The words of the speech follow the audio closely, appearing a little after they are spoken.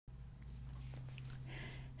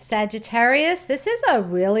Sagittarius, this is a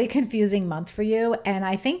really confusing month for you, and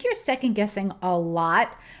I think you're second guessing a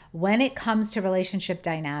lot when it comes to relationship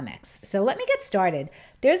dynamics. So let me get started.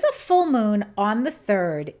 There's a full moon on the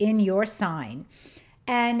 3rd in your sign,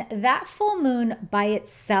 and that full moon by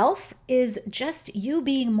itself is just you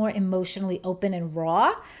being more emotionally open and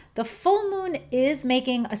raw. The full moon is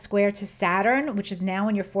making a square to Saturn, which is now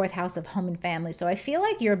in your 4th house of home and family. So I feel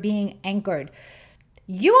like you're being anchored.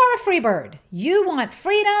 You are a free bird. You want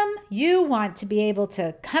freedom. You want to be able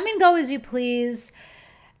to come and go as you please.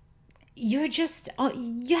 You're just,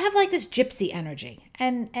 you have like this gypsy energy.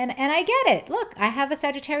 And I get it. Look, I have a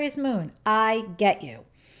Sagittarius moon. I get you.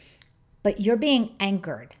 But you're being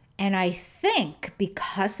anchored. And I think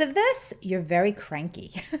because of this, you're very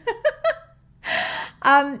cranky.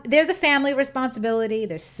 There's a family responsibility.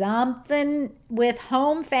 There's something with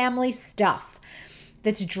home family stuff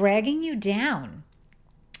that's dragging you down.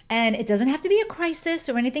 And it doesn't have to be a crisis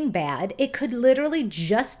or anything bad. It could literally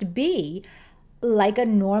just be like a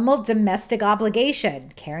normal domestic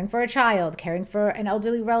obligation, caring for a child, caring for an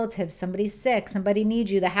elderly relative, somebody's sick, somebody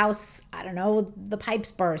needs you, the house, I don't know, the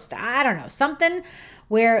pipes burst, I don't know, something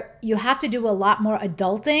where you have to do a lot more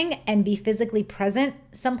adulting and be physically present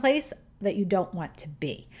someplace that you don't want to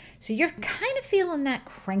be. So you're kind of feeling that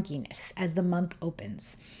crankiness as the month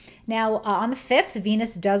opens. Now, on the 5th,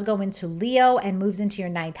 Venus does go into Leo and moves into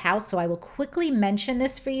your 9th house. So I will quickly mention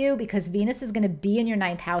this for you because Venus is going to be in your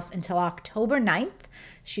 9th house until October 9th.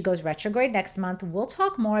 She goes retrograde next month. We'll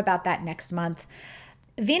talk more about that next month.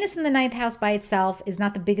 Venus in the 9th house by itself is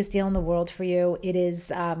not the biggest deal in the world for you. It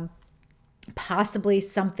is possibly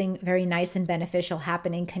something very nice and beneficial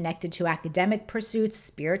happening connected to academic pursuits,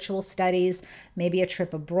 spiritual studies, maybe a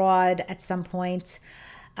trip abroad at some point.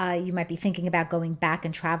 You might be thinking about going back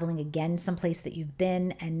and traveling again someplace that you've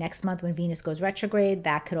been. And next month when Venus goes retrograde,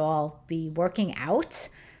 that could all be working out.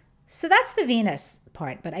 So that's the Venus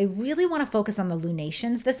part. But I really want to focus on the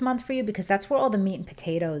lunations this month for you because that's where all the meat and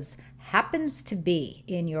potatoes happens to be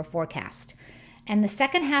in your forecast. And the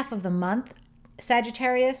second half of the month,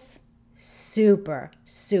 Sagittarius, super,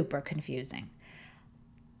 super confusing.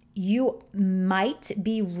 You might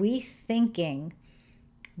be rethinking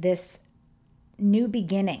this new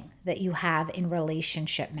beginning that you have in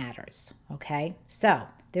relationship matters, okay? So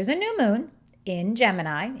there's a new moon in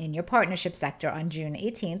Gemini in your partnership sector on June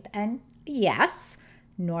 18th. And yes,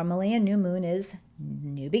 normally a new moon is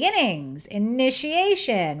new beginnings,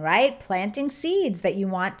 initiation, right? Planting seeds that you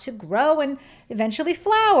want to grow and eventually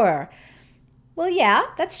flower. Well, yeah,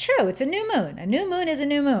 that's true. It's a new moon. A new moon is a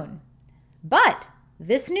new moon. But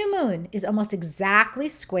this new moon is almost exactly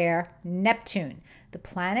square Neptune, the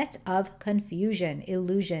planet of confusion,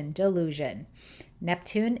 illusion, delusion.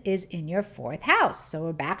 Neptune is in your 4th house. So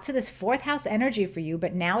we're back to this 4th house energy for you,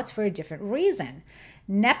 but now it's for a different reason.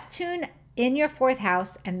 Neptune in your 4th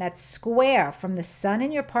house and that square from the sun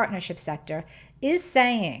in your partnership sector is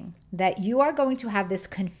saying that you are going to have this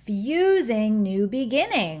confusing new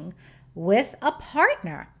beginning with a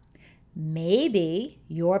partner. Maybe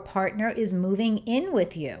your partner is moving in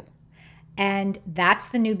with you and that's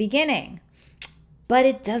the new beginning, but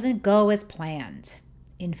it doesn't go as planned.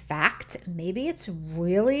 In fact, maybe it's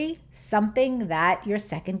really something that you're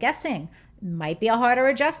second guessing. Might be a harder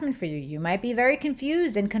adjustment for you. You might be very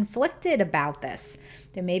confused and conflicted about this.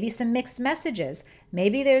 There may be some mixed messages.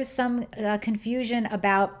 Maybe there's some confusion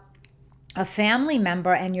about a family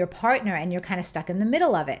member and your partner, and you're kind of stuck in the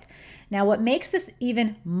middle of it. Now, what makes this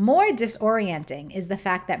even more disorienting is the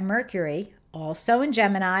fact that Mercury, also in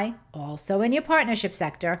Gemini, also in your partnership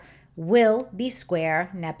sector, will be square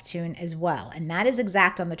Neptune as well. And that is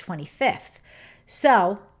exact on the 25th.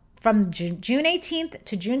 So from June 18th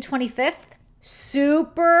to June 25th,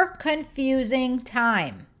 super confusing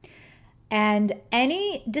time. And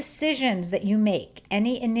any decisions that you make,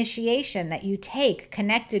 any initiation that you take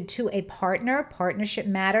connected to a partner, partnership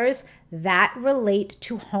matters that relate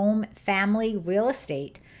to home, family, real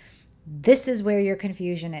estate, this is where your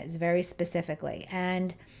confusion is very specifically.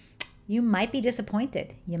 And you might be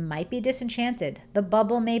disappointed. You might be disenchanted. The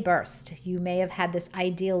bubble may burst. You may have had this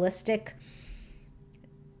idealistic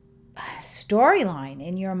storyline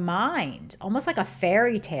in your mind, almost like a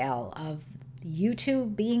fairy tale of you two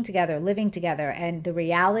being together, living together, and the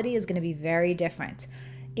reality is going to be very different.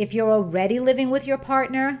 If you're already living with your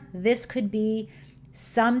partner, this could be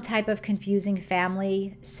some type of confusing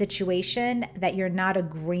family situation that you're not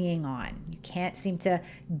agreeing on. You can't seem to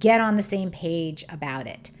get on the same page about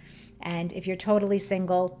it. And if you're totally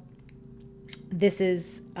single,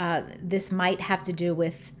 this might have to do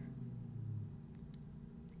with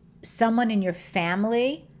someone in your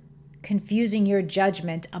family confusing your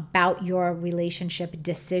judgment about your relationship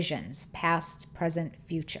decisions, past, present,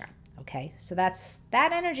 future. Okay, so that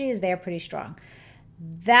energy is there pretty strong.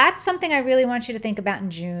 That's something I really want you to think about in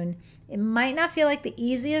June. It might not feel like the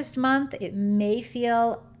easiest month. It may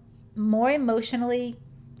feel more emotionally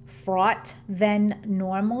fraught than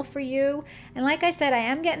normal for you. And like I said, I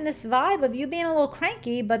am getting this vibe of you being a little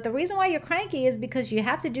cranky, but the reason why you're cranky is because you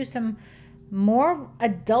have to do some more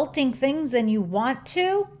adulting things than you want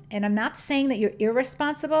to. And I'm not saying that you're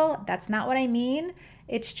irresponsible. That's not what I mean.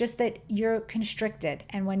 It's just that you're constricted.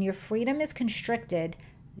 And when your freedom is constricted,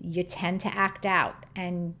 you tend to act out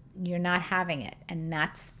and you're not having it. And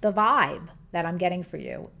that's the vibe that I'm getting for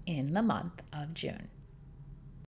you in the month of June.